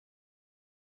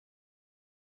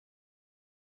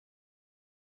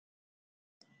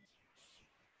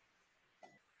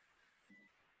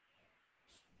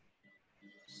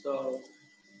So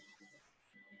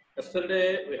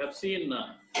yesterday we have seen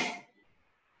a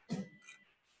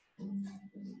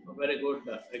very good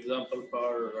example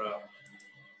for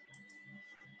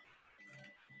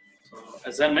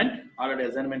assignment. Already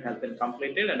assignment has been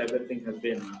completed and everything has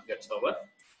been gets over.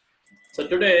 So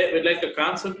today we'd like to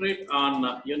concentrate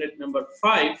on unit number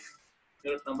 5.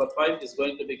 Unit number 5 is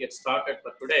going to be get started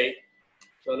for today.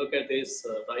 So look at this.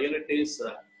 The unit is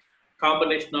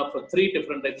combination of 3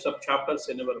 different types of chapters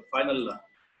in our final,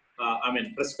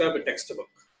 prescribed textbook.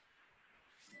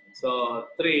 So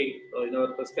in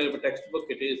our prescribed textbook,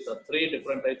 it is 3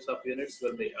 different types of units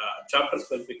will be, chapters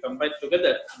will be combined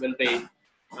together, will be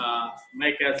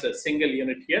make as a single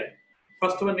unit here.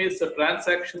 First one is the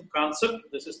transaction concept.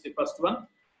 This is the first one.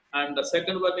 And the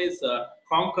second one is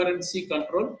concurrency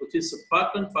control, which is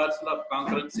part and parcel of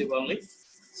concurrency only.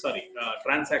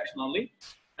 Transaction only.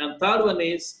 And third one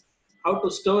is how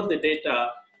to store the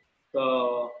data,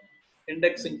 the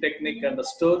indexing technique and the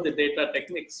store the data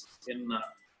techniques in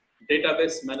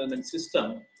database management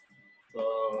system.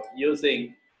 So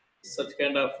using such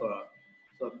kind of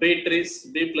B trees,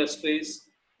 B plus trees,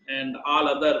 and all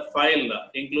other file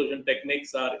inclusion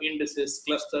techniques or indices,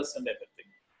 clusters, and everything.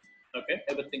 Okay,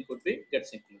 everything could be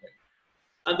gets included.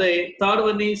 And the third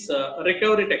one is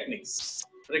recovery techniques.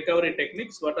 Recovery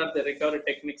techniques. What are the recovery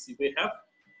techniques we have?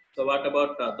 So what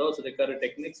about those recovery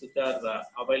techniques which are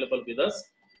available with us?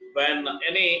 When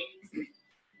any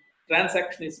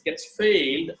transaction gets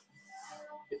failed,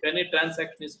 if any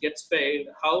transaction gets failed,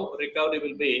 how recovery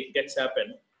will be gets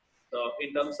happen. So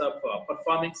in terms of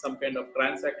performing some kind of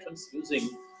transactions using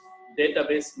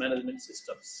database management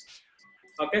systems.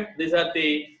 Okay, these are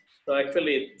the, so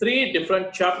actually 3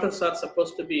 different chapters are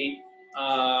supposed to be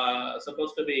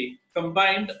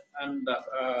combined and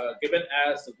given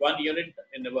as one unit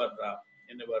in our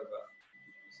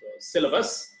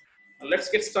syllabus. Let's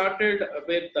get started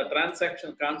with the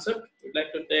transaction concept. We'd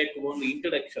like to take only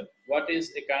introduction. What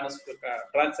is a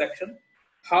transaction?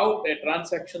 How a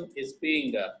transaction is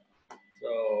being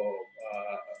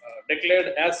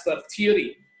declared as per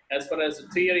theory. As far as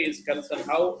theory is concerned,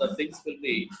 how the things will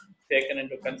be taken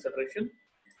into consideration,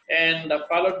 and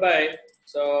followed by,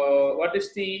 so what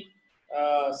is the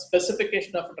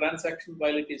specification of a transaction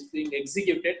while it is being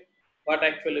executed? What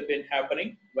actually been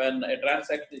happening when a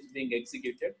transaction is being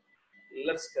executed?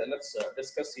 Let's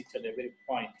discuss each and every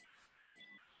point.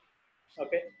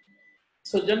 Okay.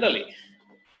 So generally,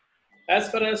 as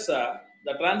far as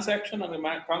the transaction and the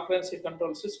concurrency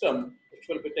control system, which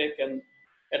will be taken,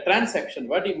 a transaction.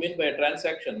 What do you mean by a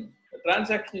transaction? A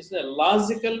transaction is a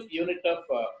logical unit of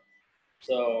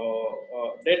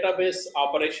database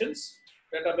operations.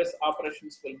 Database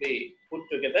operations will be put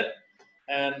together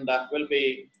and will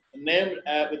be named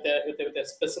with a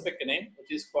specific name,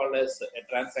 which is called as a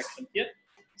transaction here.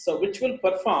 So which will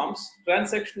performs,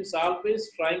 transaction is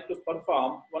always trying to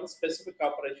perform one specific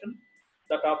operation.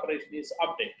 That operation is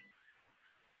update.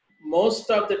 Most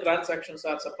of the transactions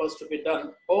are supposed to be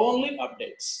done only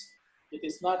updates. It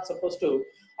is not supposed to,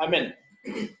 other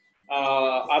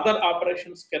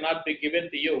operations cannot be given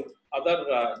to you.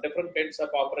 Other different kinds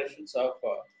of operations of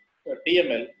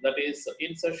DML, that is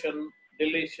insertion,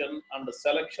 deletion, and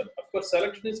selection. Of course,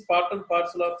 selection is part and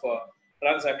parcel of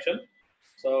transaction.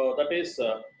 So that is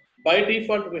by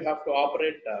default we have to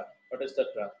operate. What is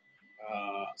that?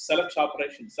 Select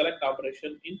operation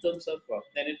in terms of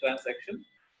any transaction.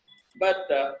 But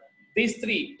these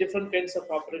 3 different kinds of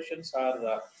operations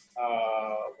are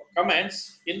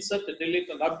commands: insert, delete,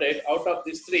 and update. Out of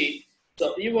these 3,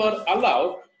 so you are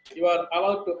allowed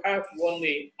to have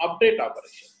only update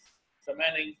operation. So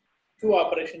meaning 2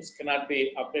 operations cannot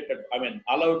be updated.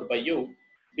 Allowed by you,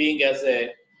 being as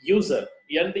a user,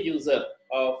 end user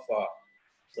of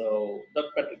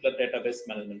that particular database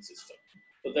management system.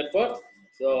 So therefore,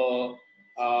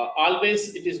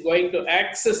 always it is going to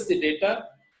access the data,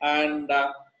 and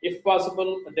if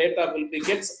possible, the data will be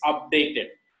gets updated.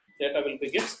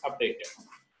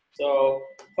 So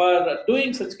for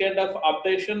doing such kind of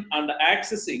updation and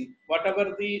accessing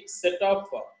whatever the set of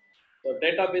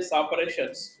database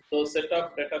operations, those set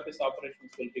of database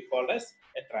operations will be called as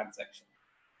a transaction.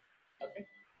 Okay.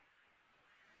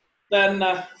 Then,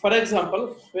 for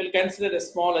example, we'll consider a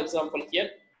small example here.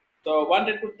 So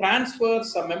wanted to transfer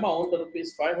some amount,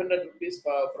 rupees 500 rupees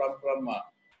from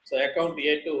account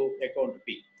A to account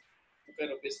B. Okay,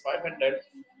 rupees 500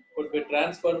 could be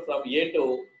transferred from A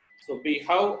to B.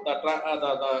 How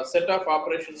the set of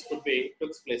operations could be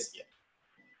took place here.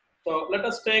 So let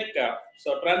us take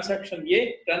transaction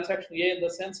A. Transaction A in the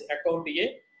sense account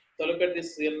A. So look at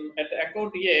this at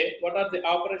account A. What are the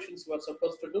operations you are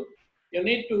supposed to do? You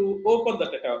need to open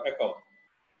that account.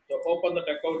 To open that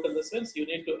account in the sense you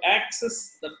need to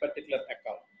access that particular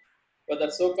account. Whether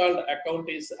so-called account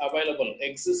is available,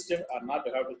 existed or not,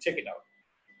 you have to check it out.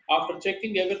 After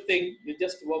checking everything, you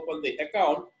just open the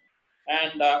account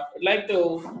and like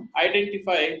to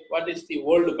identify what is the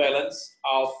world balance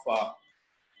of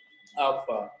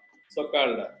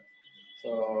so-called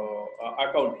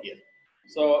account here.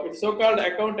 So if so-called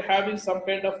account having some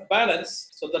kind of balance,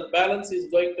 so that balance is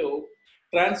going to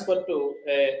transfer to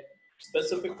a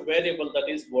specific variable that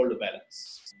is world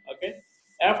balance. Okay.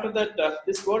 After that,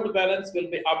 this world balance will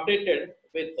be updated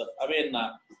with,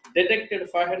 deducted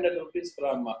 500 rupees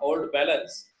from old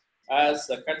balance as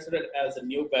considered as a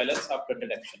new balance after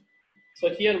deduction. So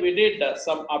here we did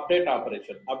some update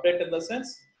operation. Update in the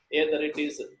sense either it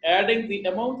is adding the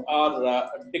amount or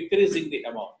decreasing the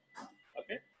amount.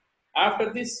 Okay.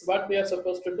 After this, what we are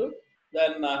supposed to do?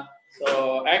 Then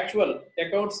so actual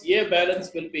accounts A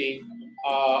balance will be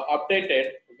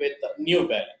updated with new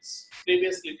balance.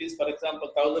 Previously, it is for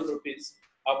example 1,000 rupees.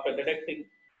 After deducting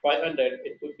 500,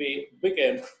 it could be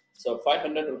became so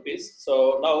 500 rupees.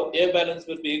 So now A balance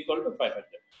will be equal to 500.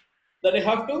 Then you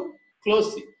have to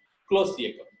close the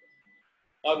account.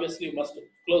 Obviously, you must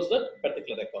close that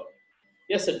particular account.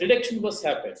 Yes, a deduction was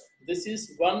happened. This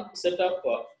is one set of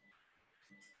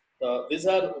these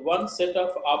are one set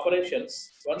of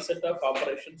operations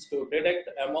to deduct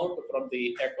amount from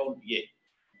the account A.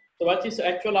 So what is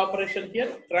actual operation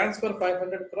here? Transfer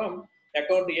 500 from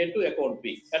account A to account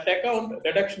B. At account,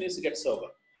 deduction is gets over.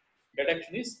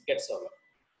 Deduction is gets over.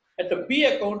 At the B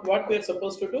account, what we are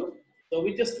supposed to do? So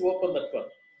we just open that one.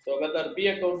 So whether B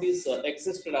account is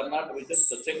existed or not, we just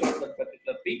check out that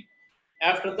particular B.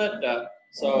 After that,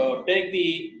 so take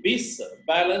the B's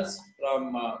balance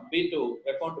from B to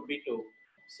account B to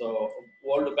so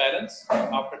old balance.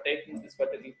 After taking this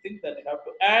particular thing, then you have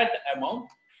to add amount.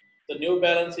 The new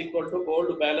balance equal to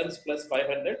old balance plus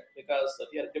 500 because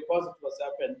here deposit was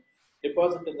happened.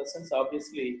 Deposit in the sense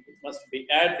obviously it must be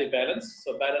add the balance,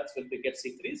 so balance will be gets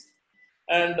increased,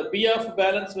 and the B of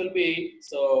balance will be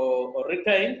so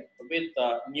retained with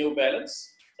new balance.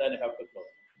 Then you have to close.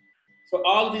 So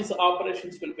all these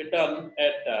operations will be done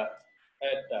at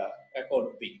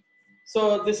account B.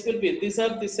 So this will be, these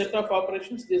are the set of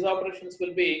operations. These operations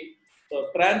will be so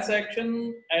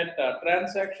transaction at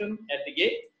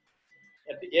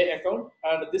A account,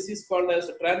 and this is called as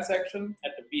a transaction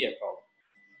at a B account.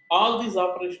 All these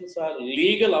operations are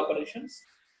legal operations,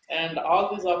 and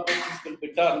all these operations will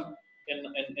be done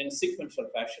in sequential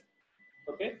fashion.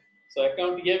 Okay, so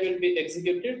account A will be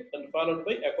executed and followed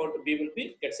by account B will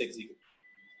be gets executed.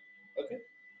 Okay,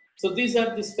 so these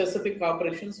are the specific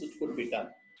operations which could be done.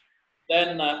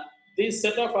 Then these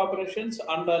set of operations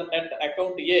under at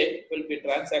account A will be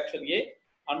transaction A,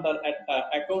 under at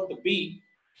account B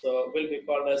so will be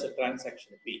called as a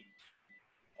transaction B.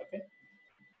 Okay.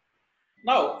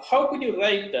 Now, how could you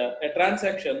write a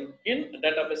transaction in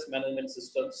database management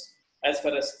systems as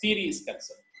far as theory is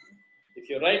concerned? If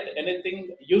you write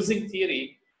anything using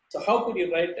theory, so how could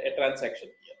you write a transaction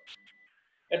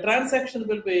here? A transaction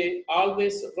will be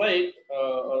always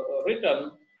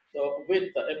written so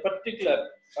with a particular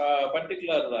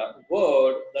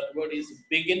word. That word is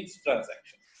begins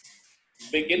transaction.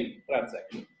 Begin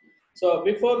transaction. So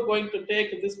before going to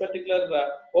take this particular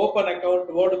open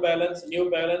account, word balance,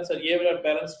 new balance, and year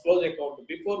balance, close account,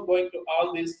 before going to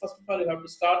all these, first of all, you have to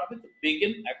start with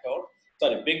begin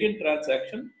account, begin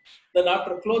transaction. Then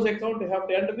after close account, you have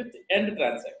to end with end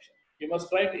transaction. You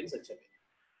must write in such a way.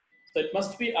 So it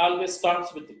must be always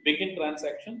starts with begin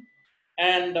transaction,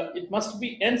 and it must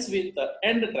be ends with the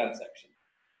end transaction.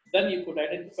 Then you could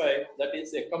identify that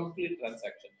is a complete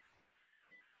transaction.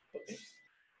 Okay.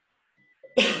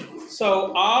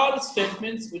 So all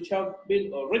statements which have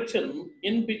been written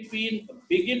in between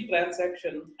begin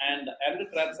transaction and end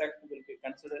transaction will be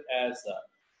considered as a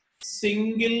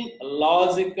single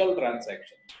logical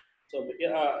transaction. So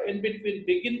in between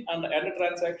begin and end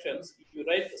transactions, if you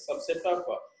write some set of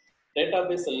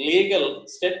database legal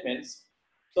statements,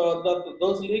 so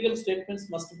those legal statements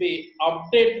must be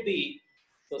update the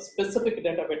specific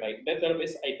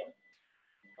database item.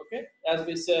 Okay, as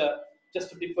we saw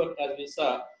just before, as we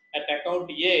saw at account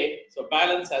A, so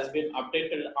balance has been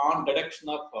updated on deduction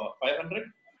of 500,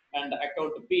 and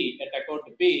account B at account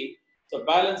B, so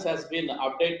balance has been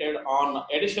updated on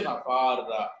addition of or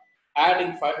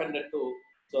adding 500 to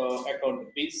so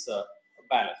account B's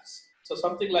balance. So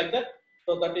something like that.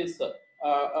 So that is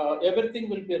everything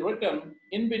will be written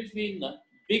in between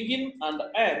begin and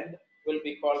end will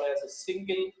be called as a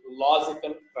single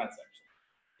logical transaction.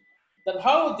 Then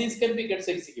how these can be gets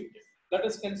executed? Let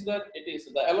us consider it is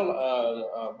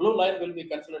the blue line will be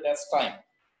considered as time.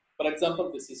 For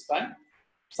example, this is time.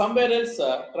 Somewhere else,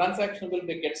 transaction will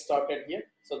be get started here.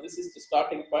 So this is the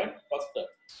starting point.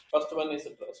 First one is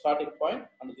the starting point,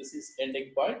 and this is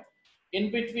ending point. In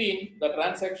between, the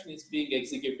transaction is being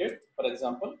executed, for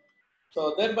example.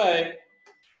 So thereby,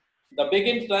 the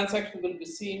begin transaction will be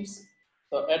seems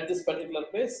so at this particular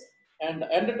place, and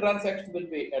the end transaction will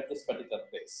be at this particular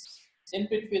place. In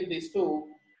between these two,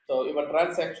 so your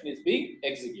transaction is being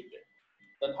executed.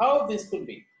 Then how this could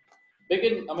be?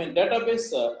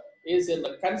 Database is in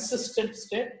a consistent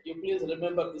state. You please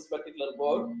remember this particular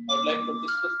word. I would like to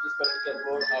discuss this particular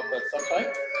word after some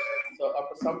time. So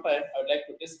after some time, I would like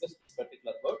to discuss this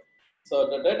particular word. So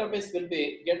the database will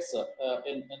be gets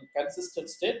in consistent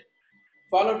state,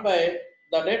 followed by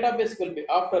the database will be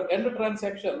after end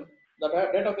transaction. The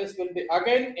database will be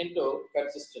again into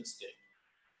consistent state.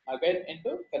 Again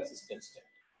into consistent state.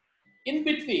 In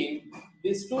between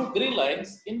these two green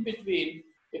lines, in between,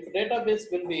 if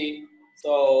database will be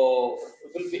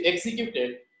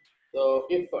executed. So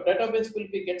if database will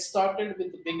be get started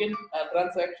with the begin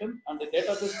transaction, and the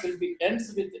database will be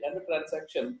ends with the end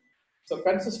transaction, so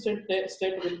consistent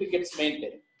state will be gets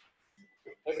maintained.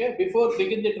 Okay, before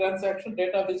begin the transaction,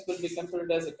 database will be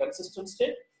considered as a consistent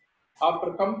state.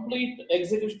 After complete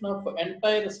execution of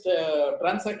entire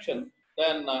transaction,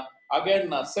 then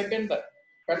again second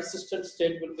consistent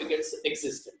state will be gets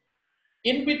existed.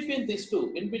 In between these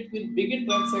two, in between begin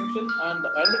transaction and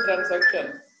end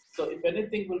transaction, so if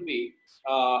anything will be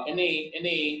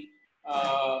any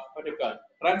what do you call,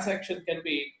 transaction can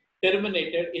be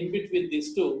terminated in between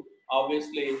these two,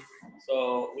 obviously.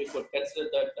 So we could consider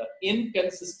that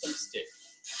inconsistent state.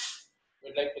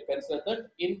 We'd like to consider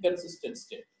that inconsistent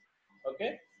state.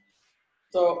 Okay.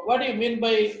 So what do you mean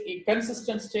by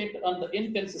consistent state and the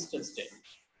inconsistent state?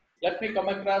 Let me come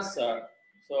across.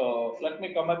 Let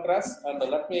me come across and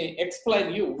let me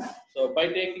explain you. So by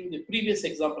taking the previous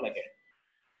example again.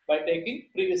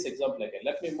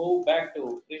 Let me move back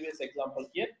to previous example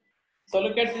here. So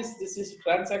look at this. This is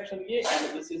transaction A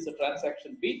and this is a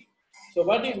transaction B. So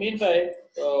what do you mean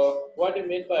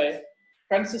by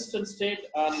consistent state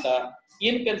and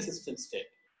inconsistent state?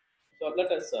 So let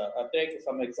us take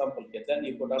some example here. Then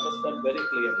you could understand very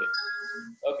clearly.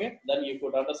 Okay. Then you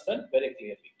could understand very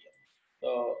clearly here.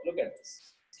 So look at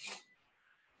this.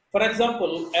 For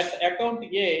example, at account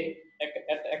A,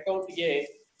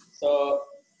 so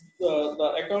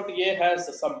the account A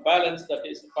has some balance, that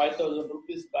is 5,000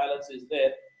 rupees balance is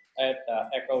there at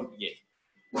account A.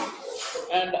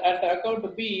 And at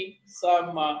account B,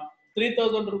 some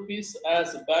 3,000 rupees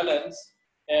as balance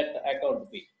at account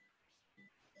B.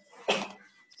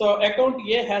 So account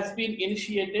A has been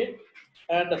initiated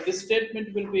and this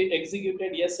statement will be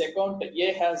executed. Yes, account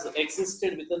A has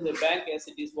existed within the bank as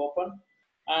it is open,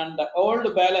 and the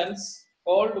old balance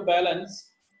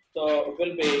so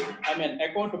will be,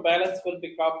 account balance will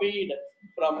be copied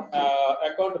from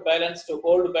account balance to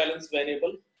old balance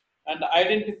variable and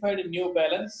identified new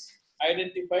balance,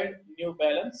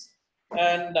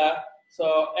 and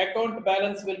so account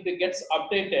balance will be gets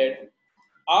updated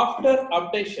after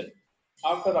updation.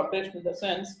 In the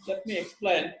sense, let me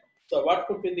explain. So what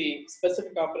could be the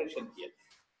specific operation here?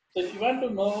 So if you want to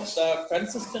know the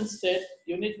consistent state,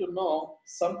 you need to know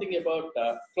something about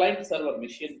client server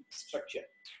machine structure.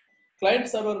 Client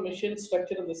server machine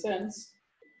structure in the sense,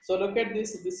 so look at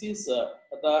this. This is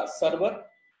the server,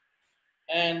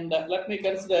 and let me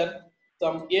consider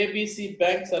some ABC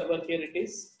bank server. Here it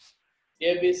is,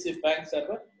 ABC bank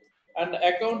server, and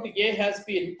account A has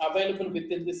been available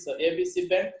within this ABC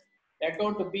bank.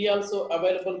 Account B also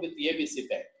available with ABC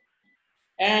bank,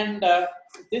 and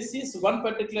this is one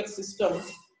particular system,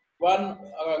 one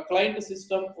client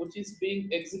system which is being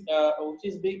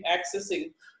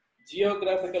accessing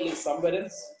geographically somewhere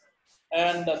else,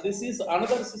 and this is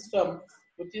another system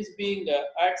which is being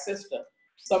accessed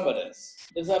somewhere else.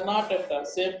 These are not at the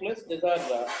same place. These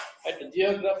are at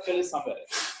geographically somewhere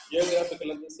else.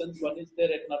 Geographical in the sense, one is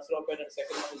there at Narsopet and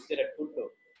second one is there at Kuntur.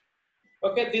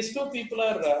 Okay, these two people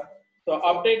are so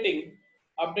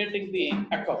updating the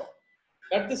account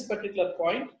at this particular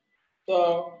point.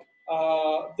 So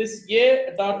this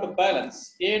A dot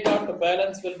balance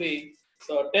will be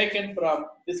so taken from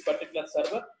this particular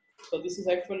server. So this is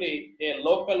actually a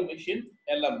local machine,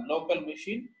 local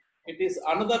machine. It is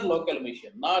another local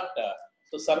machine, not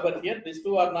so server here. These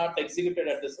two are not executed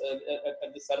at this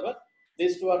server.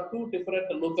 These two are two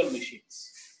different local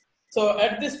machines. So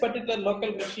at this particular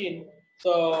local machine,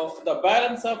 so the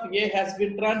balance of A has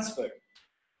been transferred.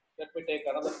 Let me take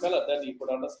another color, then you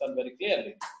could understand very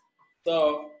clearly.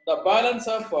 So the balance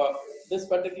of this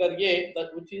particular A,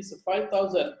 that which is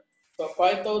 5,000, so So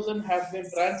 5,000 has been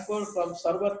transferred from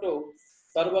server to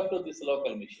this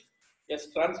local machine. Yes,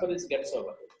 transfer is gets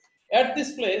over. At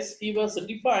this place, he was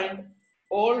defined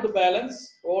old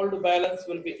balance. Old balance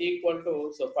will be equal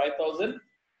to 5,000.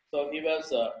 So he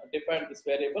was defined this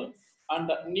variable,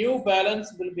 and new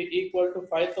balance will be equal to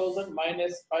 5,000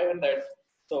 minus 500.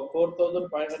 So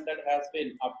 4,500 has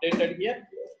been updated here,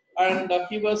 and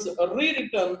he was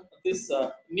rewritten this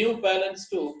new balance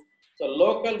to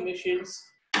local machines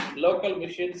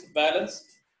balance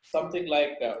something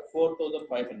like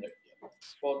 4,500 here.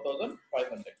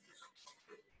 4,500.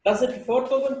 Does it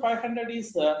 4,500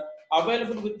 is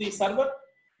available with the server?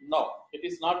 No, it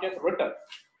is not yet written.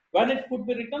 When it could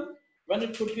be written? When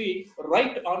it could be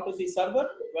write onto the server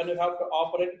when you have to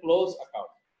operate close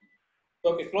account.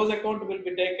 Okay, close account will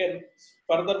be taken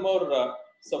furthermore,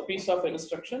 piece of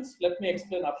instructions. Let me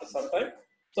explain after some time.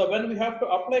 So when we have to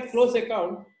apply close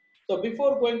account, so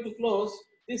before going to close,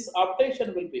 this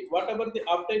updation will be, whatever the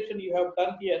updation you have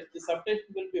done here, this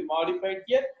updation will be modified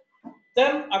here,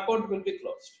 then account will be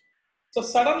closed. So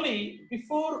suddenly,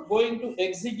 before going to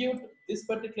execute this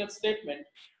particular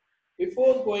statement,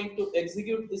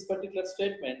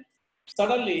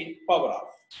 suddenly power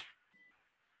off.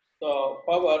 So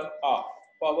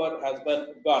power has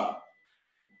been gone.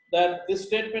 Then this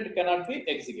statement cannot be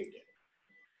executed.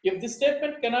 If this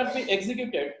statement cannot be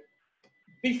executed,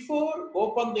 before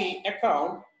open the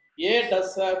account, A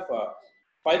does have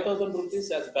 5,000 rupees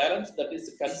as balance, that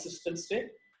is consistent state.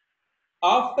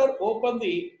 After open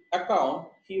the account,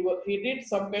 he did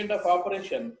some kind of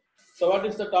operation. So what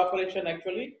is that operation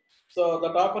actually? So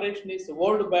that operation is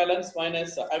old balance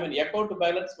minus, account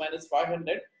balance minus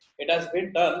 500. It has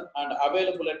been done and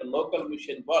available at a local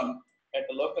machine one.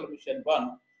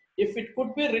 If it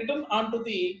could be written onto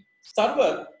the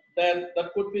server, then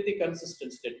that could be the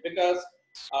consistent state because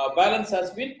balance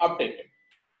has been updated.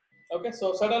 Okay,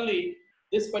 so suddenly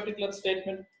this particular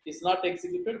statement is not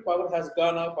executed, power has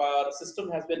gone off, our system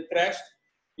has been crashed,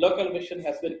 local machine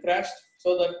has been crashed,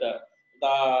 so that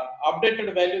the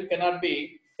updated value cannot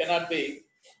be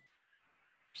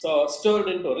restored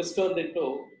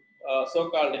into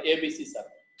so-called ABC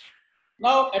server.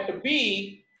 Now at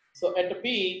B, so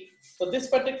this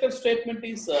particular statement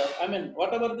is,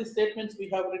 whatever the statements we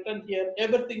have written here,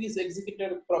 everything is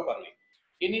executed properly.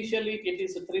 Initially, it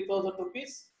is 3,000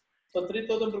 rupees. So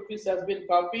 3,000 rupees has been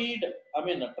copied,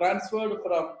 transferred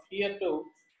from here to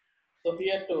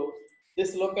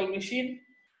this local machine.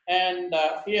 And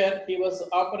here he was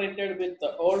operated with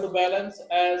the old balance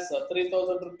as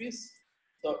 3,000 rupees.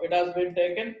 So it has been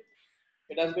taken.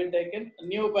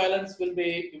 New balance will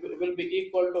be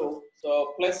equal to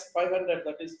plus 500,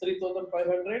 that is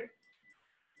 3,500.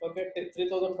 Okay,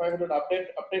 3,500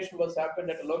 updation was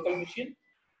happened at a local machine,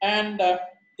 and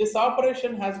this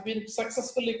operation has been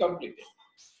successfully completed.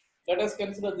 Let us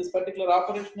consider this particular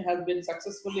operation has been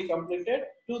successfully completed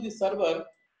to the server.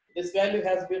 This value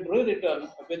has been rewritten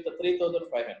with the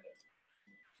 3,500.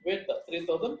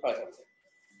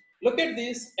 Look at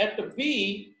this. At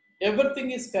B,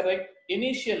 everything is correct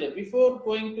initially. Before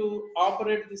going to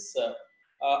operate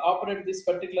this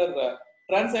particular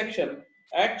transaction,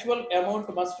 actual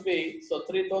amount must be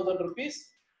 3,000 rupees.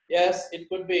 Yes, it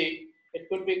could be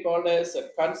called as a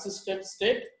consistent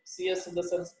state. CS in the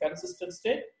sense consistent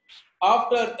state.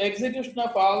 After execution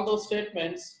of all those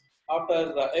statements,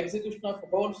 after execution of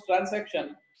whole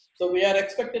transaction, so we are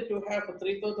expected to have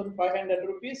 3,500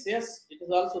 rupees. Yes, it is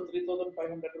also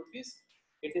 3,500 rupees.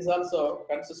 It is also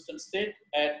consistent state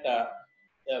at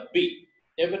B.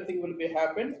 Everything will be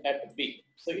happen at B.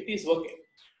 So it is okay.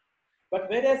 But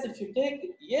whereas if you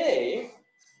take A,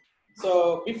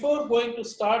 so before going to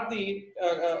start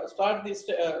this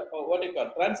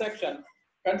transaction,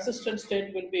 consistent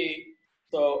state will be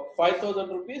 5,000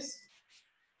 rupees.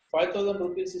 5,000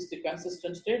 rupees is the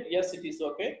consistent state. Yes, it is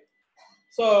okay.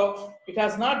 So it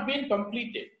has not been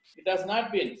completed. It has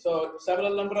not been. So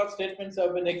several number of statements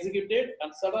have been executed,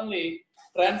 and suddenly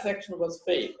transaction was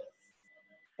failed.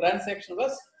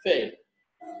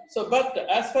 So, but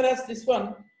as far as this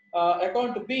one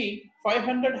account B,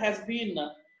 500 has been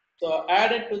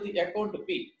added to the account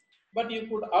B. But you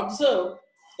could observe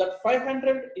that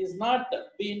 500 is not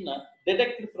being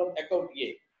deducted from account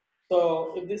A.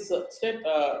 So if this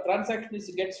transaction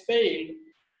gets failed,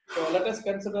 so let us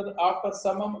consider after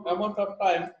some amount of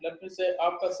time, let me say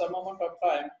after some amount of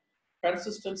time,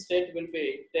 consistent state will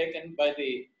be taken by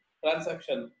the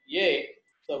transaction A,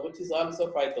 so which is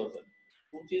also 5,000,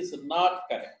 which is not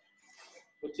correct.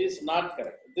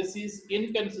 This is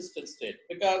inconsistent state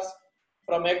because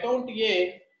from account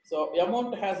A, so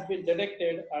amount has been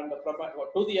deducted, and from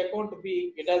to the account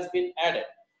B, it has been added.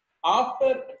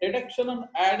 After deduction and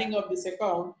adding of this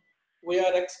account, we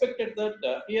are expected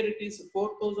that here it is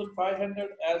 4,500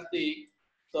 as the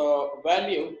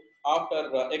value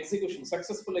after execution,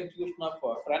 successful execution of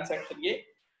transaction A,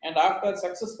 and after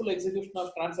successful execution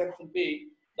of transaction B,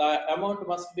 the amount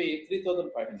must be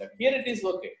 3,500. Here it is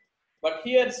okay, but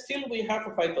here still we have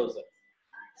 5,000.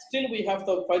 Still we have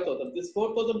the 5,000. This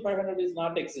 4,500 is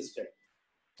not existed.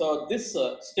 So this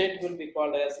state will be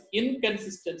called as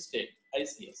inconsistent state,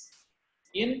 ICS.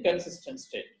 Inconsistent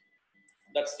state.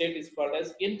 That state is called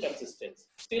as inconsistent.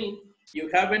 Still, you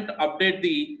haven't updated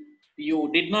the, you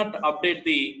did not update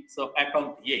the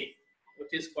account A,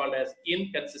 which is called as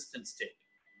inconsistent state.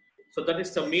 So that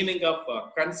is the meaning of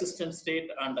consistent state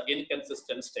and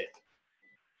inconsistent state.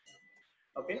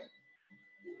 Okay.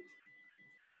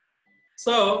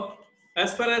 So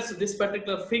as far as this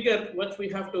particular figure, what we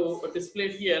have to display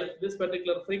here, this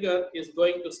particular figure is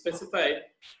going to specify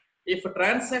if a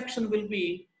transaction will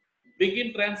be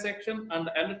begin transaction and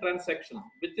end transaction.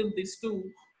 Within these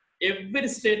two, every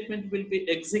statement will be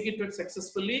executed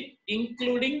successfully,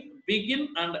 including begin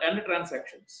and end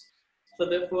transactions. So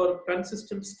therefore,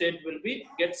 consistent state will be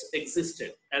gets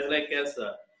existed as like as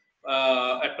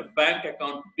at a bank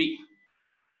account B.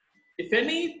 If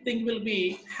anything will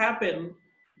be happen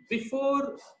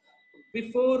before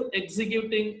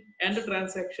executing end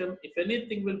transaction, if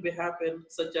anything will be happen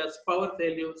such as power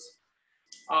failures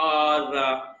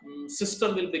or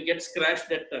system will be gets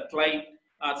crashed at the client,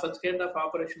 or such kind of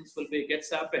operations will be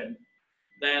gets happen,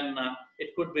 then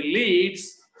it could be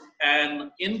leads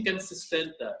an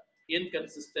inconsistent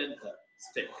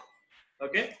state.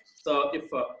 Okay, so if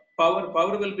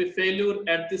power will be failure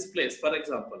at this place, for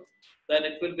example, then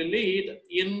it will be lead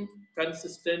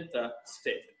inconsistent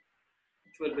state,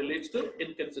 which will be leads to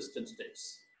inconsistent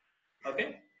states.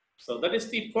 Okay, so that is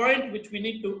the point which we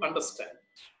need to understand.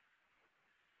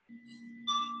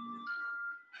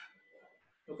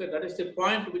 Okay, that is the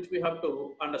point which we have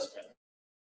to understand.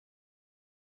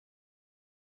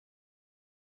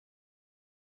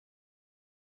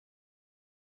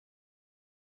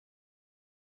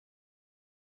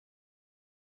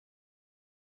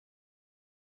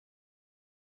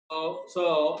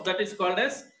 So that is called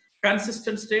as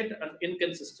consistent state and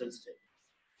inconsistent state.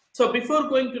 So before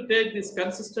going to take this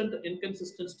consistent,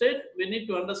 inconsistent state, we need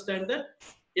to understand that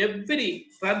every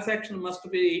transaction must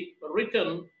be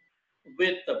written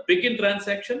with the begin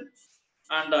transaction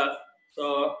and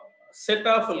so set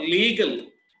of legal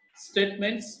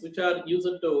statements which are used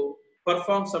to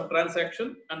perform some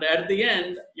transaction, and at the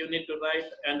end you need to write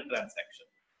end transaction.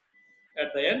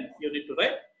 At the end you need to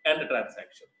write end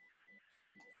transaction.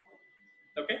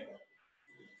 Okay.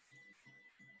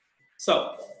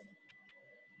 So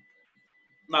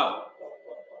now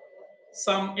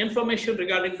some information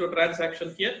regarding to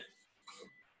transaction here.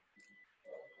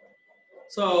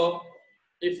 So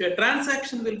if a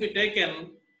transaction will be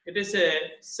taken, it is a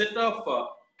set of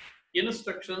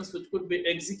instructions which could be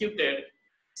executed.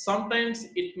 Sometimes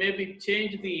it may be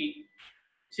change the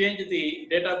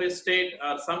database state,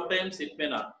 or sometimes it may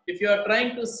not. If you are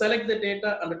trying to select the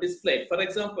data and display it, for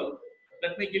example,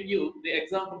 let me give you the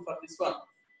example for this one.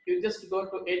 You just go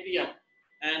to ATM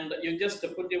and you just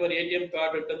put your ATM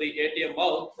card into the ATM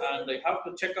mouth, and you have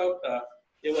to check out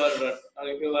your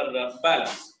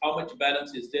balance, how much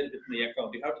balance is there within the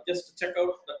account. You have to just check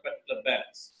out the particular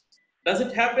balance. Does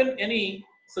it happen any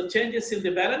changes in the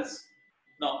balance?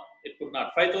 No, it could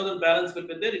not. 5,000 balance will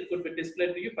be there. It could be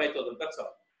displayed to you 5,000. That's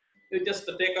all. You just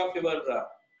take off your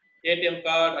ATM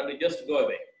card and you just go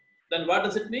away. Then what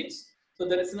does it mean? So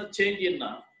there is no change in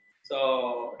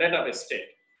database state.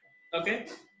 Okay.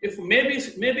 If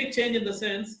maybe change in the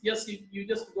sense, yes, you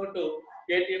just go to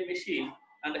ATM machine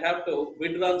and have to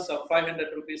withdraw some 500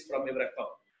 rupees from your account.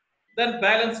 Then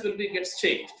balance will be gets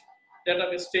changed.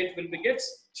 Database state will be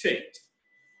gets changed.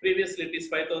 Previously it is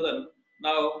 5,000.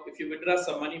 Now if you withdraw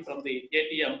some money from the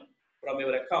ATM from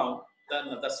your account,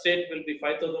 then the state will be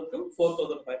 5,000 to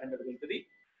 4,500 will be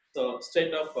the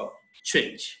state of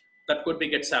change. That could be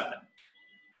gets happen.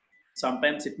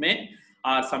 Sometimes it may,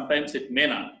 or sometimes it may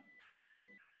not.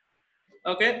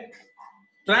 Okay.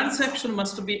 Transaction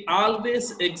must be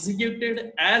always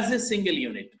executed as a single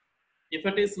unit. If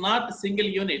it is not a single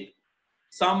unit,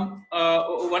 some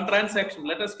one transaction,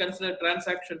 let us consider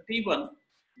transaction T1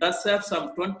 does have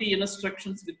some 20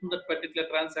 instructions within that particular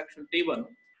transaction T1.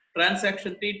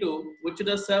 Transaction T2, which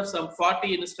does have some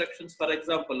 40 instructions, for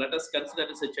example, let us consider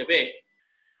in such a way.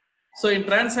 So in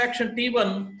transaction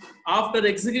T1, after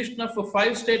execution of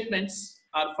 5 statements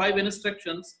or 5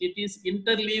 instructions, it is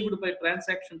interleaved by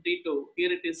transaction T2.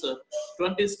 Here it is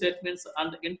 20 statements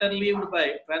and interleaved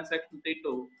by transaction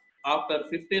T2. after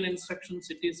 15 instructions,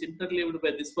 it is interleaved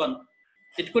by this one.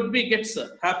 It could be gets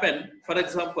happen. For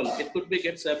example, it could be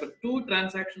gets happen. Two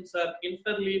transactions are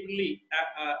interleavably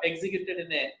executed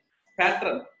in a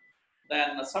pattern.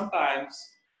 Then sometimes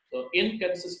the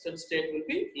inconsistent state will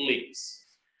be leaves.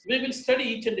 We will study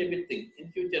each and everything in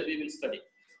future. We will study.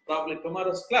 Probably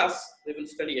tomorrow's class we will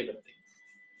study everything.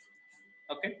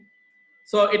 Okay.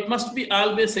 So it must be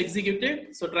always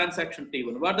executed. So transaction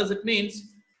T1. What does it mean?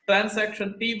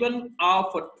 Transaction T1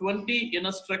 of 20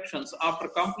 instructions after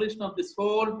completion of this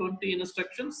whole 20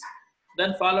 instructions,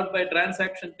 then followed by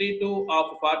transaction T2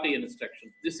 of 40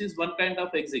 instructions. This is one kind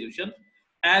of execution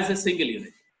as a single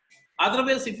unit.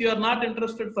 Otherwise, if you are not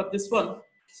interested for this one,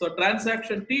 so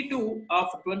transaction T2 of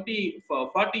 40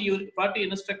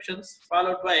 instructions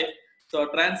followed by so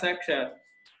transaction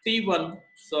T1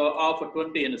 so of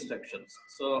 20 instructions.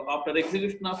 So after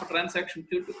execution of transaction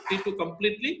T2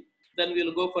 completely, then we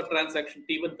will go for transaction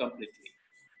T1 completely.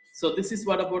 So this is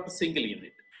what about a single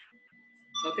unit.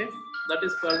 Okay, that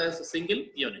is called as a single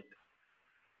unit.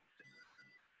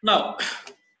 Now,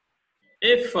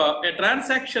 if a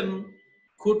transaction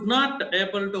could not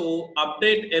able to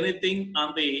update anything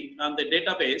on the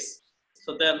database,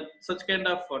 so then such kind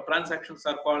of transactions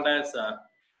are called as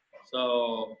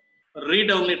so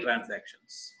read-only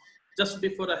transactions. Just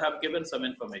before I have given some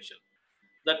information,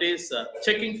 that is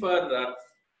checking for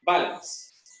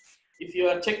balance. If you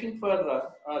are checking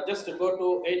for just to go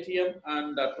to ATM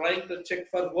and trying to check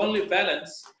for only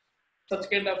balance, such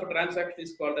kind of a transaction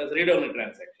is called as read-only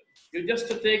transaction. You just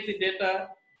take the data,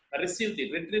 retrieve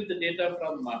the data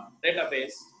from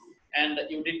database, and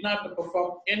you did not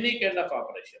perform any kind of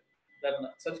operation. Then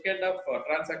such kind of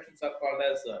transactions are called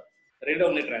as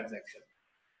read-only transaction.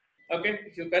 Okay,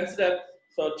 if you consider,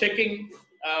 so checking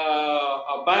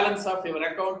a balance of your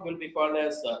account will be called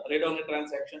as read-only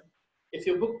transaction. If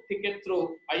you book ticket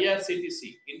through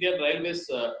IRCTC, Indian Railways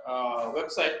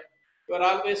website, you are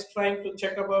always trying to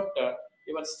check about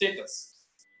your status.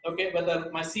 Okay,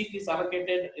 whether my seat is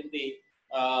allocated in the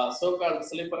so-called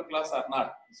sleeper class or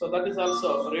not. So that is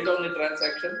also read-only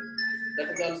transaction.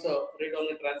 That is also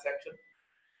read-only transaction.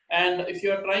 And if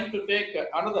you are trying to take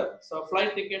another, so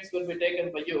flight tickets will be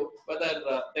taken by you, whether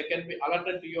they can be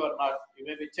allotted to you or not. You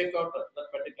may be check out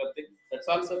that particular thing. That's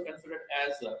also considered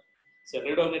as so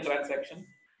read-only transaction.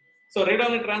 So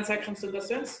read-only transactions in the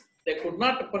sense they could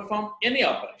not perform any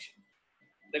operation.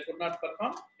 They could not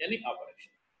perform any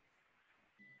operation.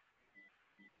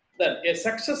 Then a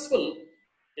successful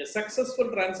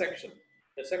transaction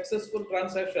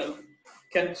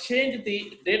can change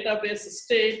the database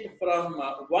state from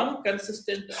one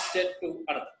consistent state to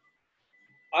another.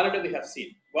 Already we have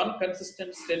seen one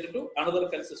consistent state to another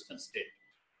consistent state.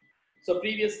 So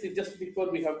previously, just before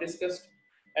we have discussed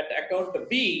at account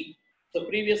B, so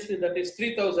previously that is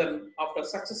 3,000. After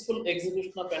successful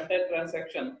execution of entire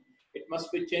transaction, it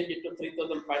must be changed into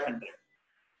 3,500.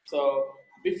 So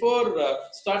before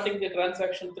starting the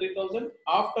transaction 3,000,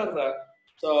 after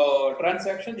so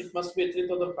transaction it must be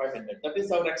 3,500. That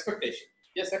is our expectation.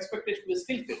 Yes, expectation is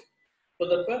still filled. So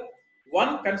therefore,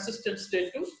 one consistent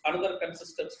state to another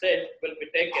consistent state will be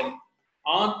taken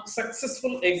on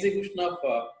successful execution of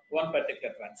one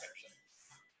particular transaction.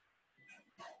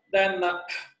 Then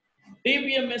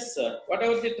DBMS,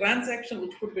 whatever the transaction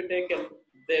which could be taken,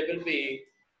 they will be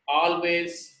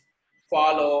always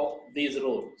follow these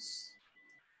rules.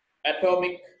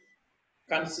 Atomic,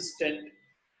 consistent,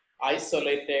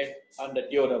 isolated, and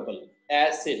durable.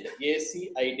 Acid,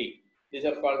 ACID. These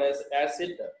are called as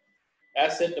acid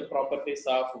properties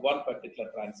of one particular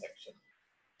transaction.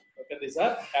 Okay, these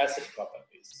are acid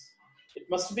properties. It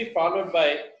must be followed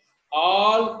by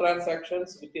all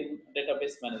transactions within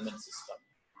database management system.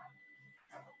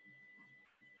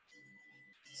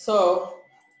 So,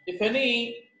 if there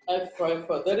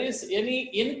is any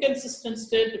inconsistent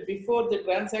state before the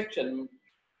transaction,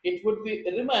 it would be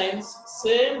remains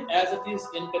same as it is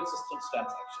inconsistent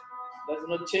transaction. There is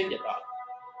no change at all.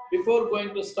 Before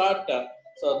going to start,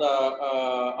 so the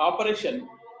operation,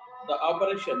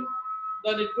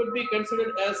 then it would be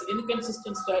considered as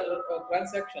inconsistent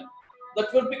transaction.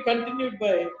 That would be continued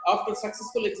by after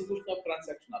successful execution of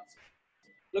transaction also.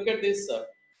 Look at this.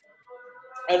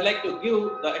 I'd like to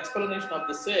give the explanation of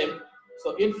the same.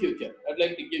 So in future, I'd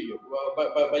like to give you,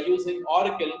 by using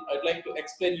Oracle, I'd like to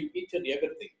explain you each and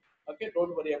everything. Okay,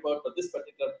 don't worry about this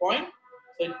particular point.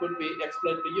 So it could be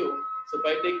explained to you. So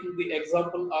by taking the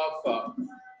example of,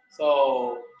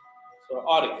 so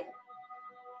Oracle.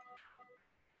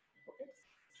 Okay.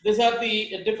 These are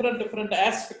the different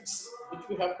aspects which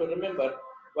we have to remember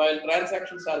while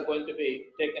transactions are going to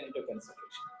be taken into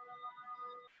consideration.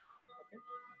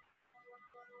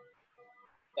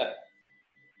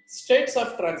 States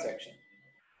of transaction.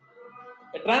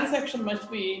 A transaction must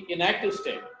be in active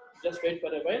state. Just wait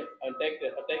for a while. I'll take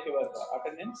your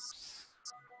attendance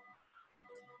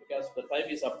because the time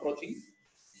is approaching.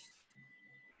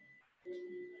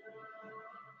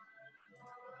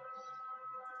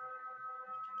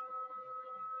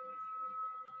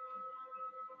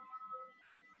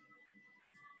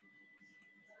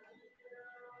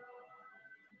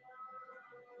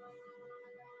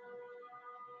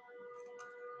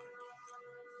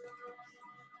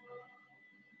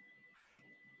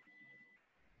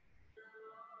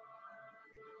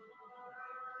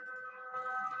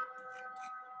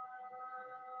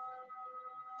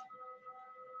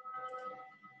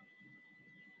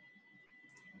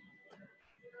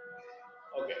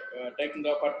 Okay, taking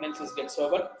up attendance gets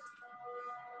over.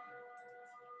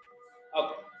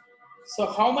 Okay. So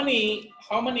how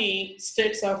many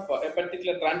states of a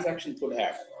particular transaction could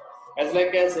have? As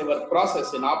like as our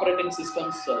process in operating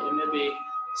systems, you may be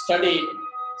studied.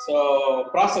 So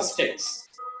process states.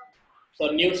 So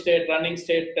new state, running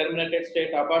state, terminated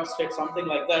state, abort state, something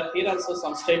like that. Here also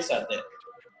some states are there.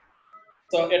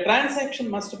 So a transaction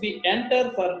must be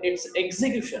entered for its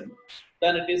execution.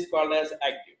 Then it is called as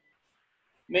active.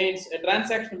 Means a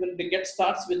transaction will be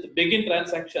starts with begin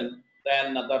transaction.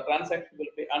 Then the transaction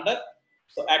will be under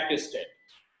active state.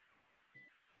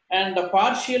 And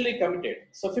partially committed.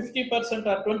 So 50%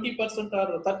 or 20%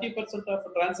 or 30% of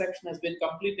a transaction has been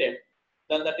completed,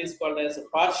 then that is called as a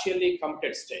partially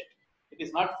committed state. It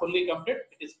is not fully committed,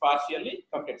 it is partially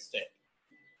committed state.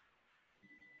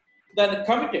 Then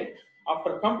committed,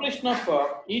 after completion of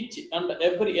each and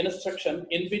every instruction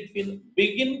in between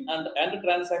begin and end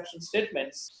transaction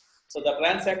statements, so the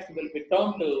transaction will be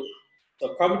turned to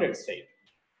the committed state.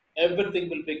 Everything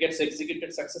will be gets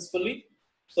executed successfully,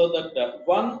 so that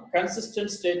one consistent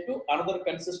state to another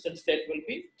consistent state will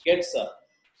be gets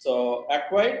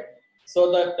acquired,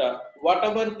 so that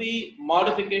whatever the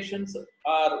modifications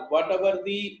or whatever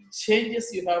the changes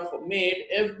you have made,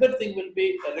 everything will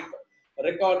be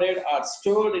recorded or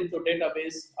stored into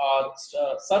database or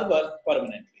server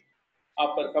permanently.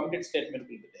 After complete statement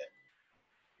will be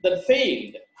there. Then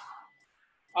failed.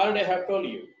 Already I have told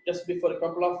you just before a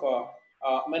couple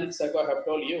of minutes ago. I have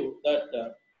told you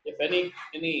that if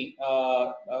any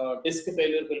disk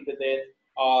failure will be there,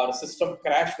 or system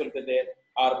crash will be there,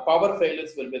 or power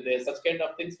failures will be there, such kind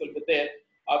of things will be there.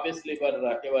 Obviously,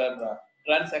 your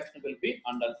transaction will be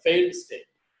under failed state.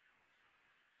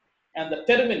 And the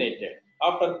terminated,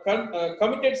 after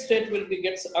committed state will be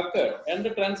gets occurred and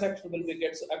the transaction will be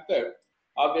gets occurred,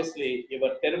 obviously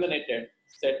your terminated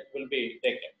state will be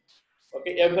taken.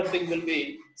 Okay, everything will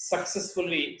be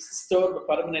successfully stored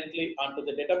permanently onto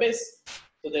the database.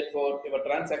 So therefore, your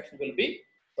transaction will be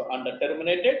under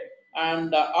terminated.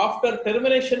 And after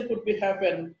termination could be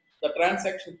happen, the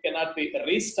transaction cannot be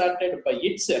restarted by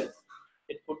itself.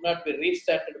 It could not be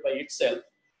restarted by itself.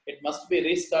 It must be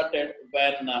restarted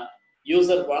when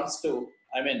user wants to.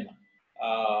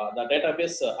 The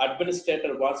database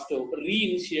administrator wants to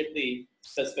reinitiate the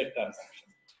specific transaction.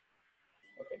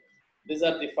 Okay. These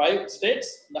are the 5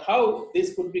 states. Now, how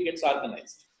this could be gets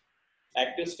organized?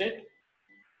 Active state,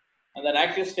 and then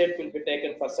active state will be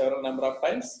taken for several number of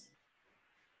times.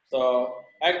 So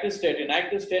active state, in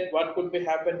active state, what could be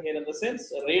happen here in the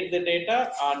sense read the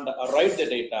data and write the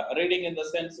data. Reading in the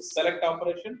sense select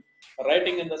operation,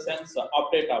 writing in the sense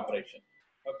update operation.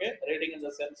 Okay, reading in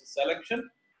the sense selection,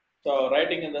 so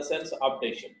writing in the sense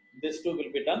updation. These two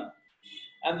will be done.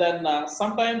 And then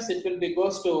sometimes it will be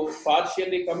goes to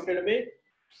partially committed way.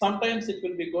 Sometimes it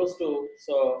will be goes to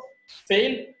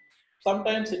fail.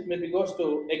 Sometimes it may be goes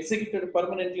to executed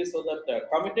permanently, so that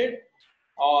committed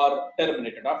or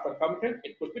terminated. After committed,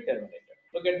 it could be terminated.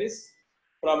 Look at this.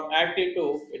 From active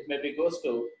to it may be goes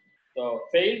to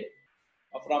failed.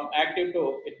 From active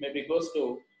to it may be goes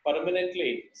to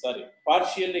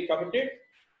partially committed.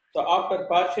 So after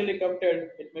partially committed,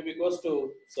 it may be goes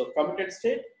to committed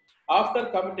state. After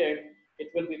committed,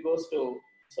 it will be goes to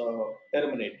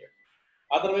terminated.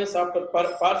 Otherwise, after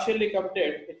partially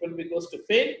committed, it will be goes to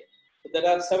fail. So there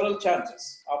are several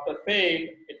chances. After failed,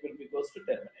 it will be goes to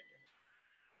terminated.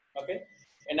 Okay,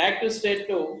 in active state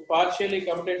to partially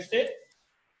committed state.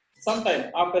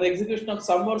 Sometime after execution of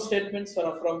some more statements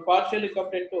from partially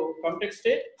committed to committed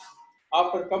state.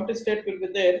 After committed state will be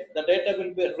there, the data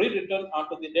will be rewritten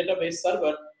onto the database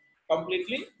server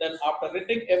completely. Then after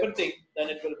writing everything, then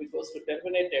it will be goes to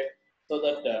terminated, so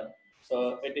that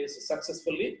it is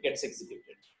successfully gets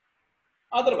executed.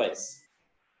 Otherwise,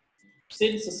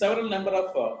 since several number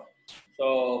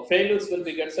of failures will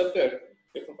be get occurred,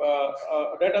 if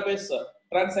a database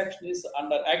transaction is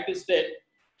under active state,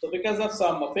 So because of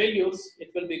some failures,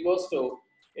 it will be goes to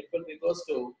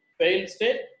failed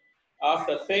state.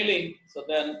 After failing, so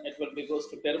then it will be goes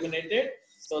to terminated,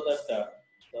 so that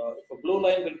if a blue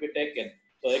line will be taken,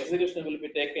 so execution will be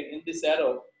taken in this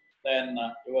arrow, then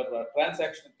your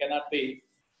transaction cannot be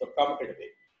so committed with.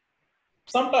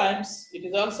 Sometimes it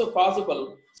is also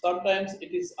possible. Sometimes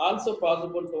it is also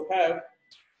possible to have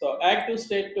so active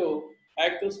state to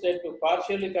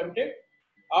partially committed.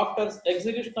 After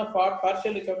execution of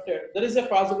partially committed, there is a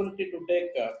possibility to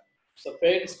take the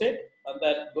failed state and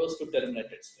then goes to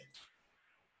terminated state.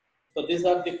 So these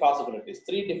are the possibilities.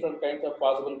 Three different kinds of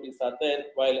possibilities are there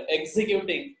while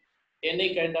executing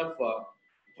any kind of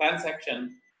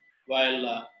transaction,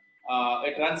 while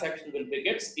a transaction will be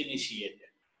gets initiated.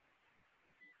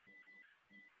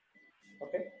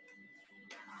 Okay.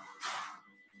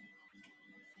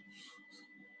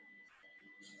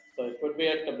 So it could be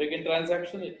at a begin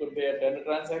transaction, it could be at end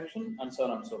transaction, and so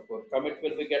on and so forth. Commit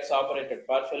will be gets operated,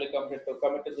 partially committed to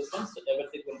commit in the sense that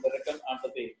everything will be written onto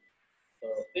the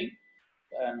thing,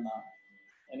 and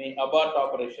any abort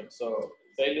operation. So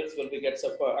failures will be gets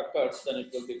occurs, then it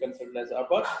will be considered as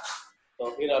abort.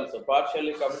 So here also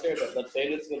partially committed, then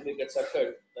failures will be gets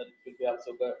occurred, then it will be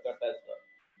also got as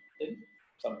the thing,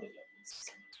 something like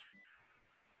this.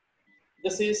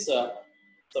 This is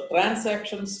the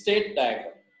transaction state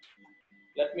diagram.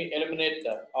 Let me eliminate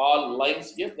all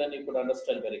lines here, then you could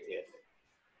understand very clearly.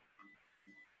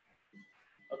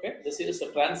 Okay, this is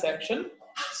a transaction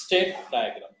state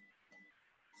diagram.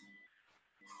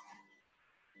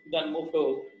 Then move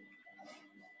to,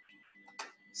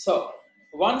 so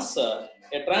once a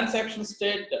transaction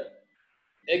state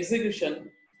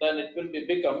execution, then it will be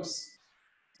becomes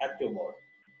active mode.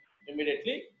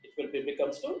 Immediately it will be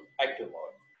becomes to active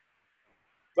mode.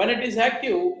 When it is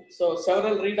active, so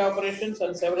several read operations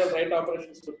and several write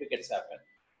operations could be gets happen.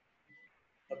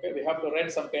 Okay, we have to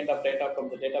read some kind of data from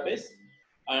the database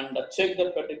and check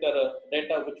the particular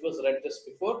data which was read just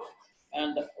before,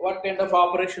 and what kind of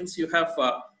operations you have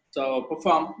so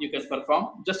perform, you can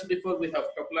perform. Just before, we have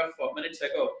a couple of minutes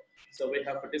ago, so we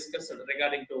have discussed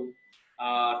regarding to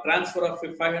transfer of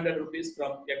 500 rupees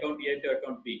from account A to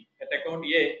account B. At account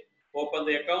A, open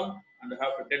the account and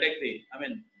have to detect the,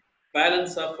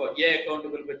 balance of A account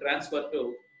will be transferred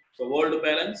to the old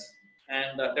balance,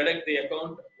 and detect the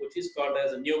account which is called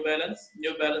as a new balance.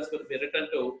 New balance will be returned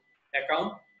to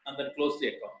account and then close the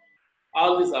account.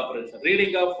 All these operations,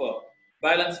 reading of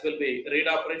balance will be read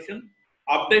operation,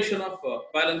 updation of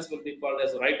balance will be called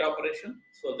as write operation.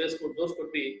 So those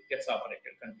could be gets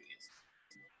operated continuously.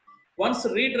 Once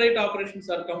read write operations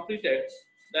are completed,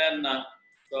 then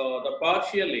so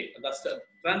the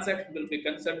transaction will be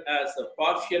considered as a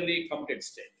partially committed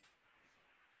state.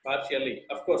 Partially,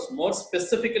 of course, more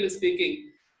specifically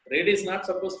speaking, read is not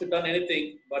supposed to done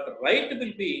anything, but write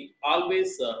will be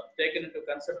always taken into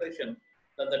consideration.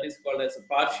 Then that is called as a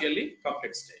partially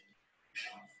committed state.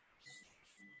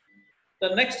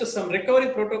 The next, some recovery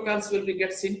protocols will be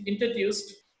gets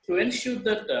introduced to ensure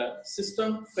that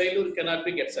system failure cannot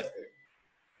be get occurred.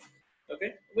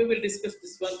 Okay, we will discuss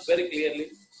this one very clearly,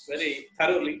 very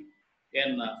thoroughly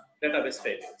in database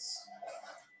failures.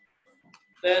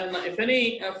 Then, if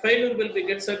any failure will be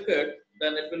gets occurred,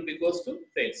 then it will be goes to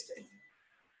fail state.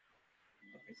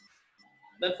 Okay.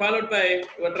 Then followed by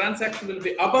your transaction will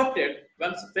be aborted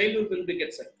once failure will be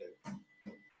gets occurred.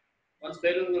 Once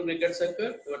failure will be gets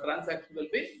occurred, your transaction will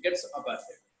be gets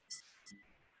aborted.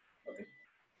 Okay.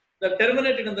 The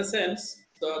terminated in the sense,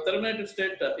 the terminated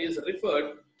state is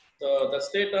referred. So the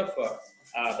state of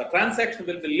the transaction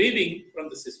will be leaving from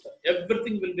the system.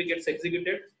 Everything will be gets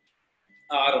executed,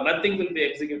 or nothing will be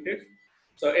executed.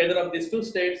 So either of these two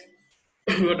states,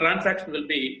 your transaction will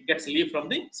be gets leave from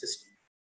the system.